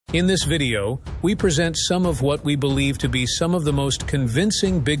In this video, we present some of what we believe to be some of the most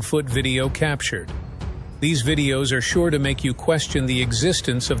convincing Bigfoot video captured. These videos are sure to make you question the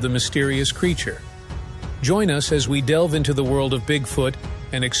existence of the mysterious creature. Join us as we delve into the world of Bigfoot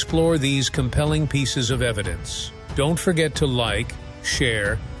and explore these compelling pieces of evidence. Don't forget to like,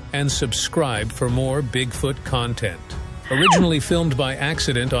 share, and subscribe for more Bigfoot content. Originally filmed by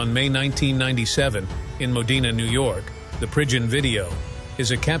accident on May 1997 in Modena, New York, the Pridgeon video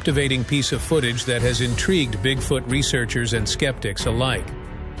is a captivating piece of footage that has intrigued Bigfoot researchers and skeptics alike.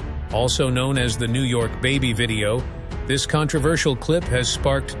 Also known as the New York Baby video, this controversial clip has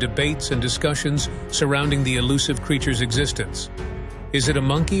sparked debates and discussions surrounding the elusive creature's existence. Is it a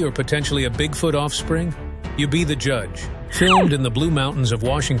monkey or potentially a Bigfoot offspring? You be the judge. Filmed in the Blue Mountains of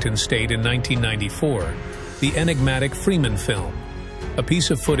Washington State in 1994, the enigmatic Freeman film, a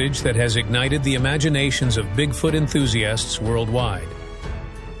piece of footage that has ignited the imaginations of Bigfoot enthusiasts worldwide.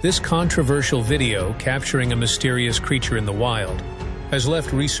 This controversial video, capturing a mysterious creature in the wild, has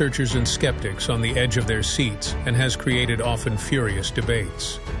left researchers and skeptics on the edge of their seats and has created often furious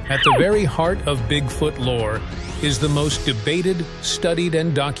debates. At the very heart of Bigfoot lore is the most debated, studied,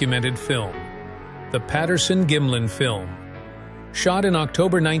 and documented film, the Patterson-Gimlin film. Shot in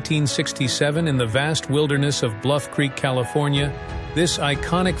October 1967 in the vast wilderness of Bluff Creek, California, this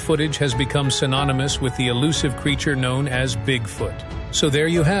iconic footage has become synonymous with the elusive creature known as Bigfoot. So there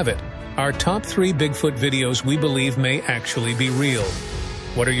you have it, our top 3 Bigfoot videos we believe may actually be real.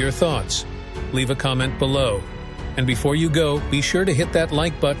 What are your thoughts? Leave a comment below. And before you go, be sure to hit that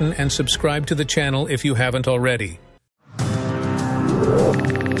like button and subscribe to the channel if you haven't already.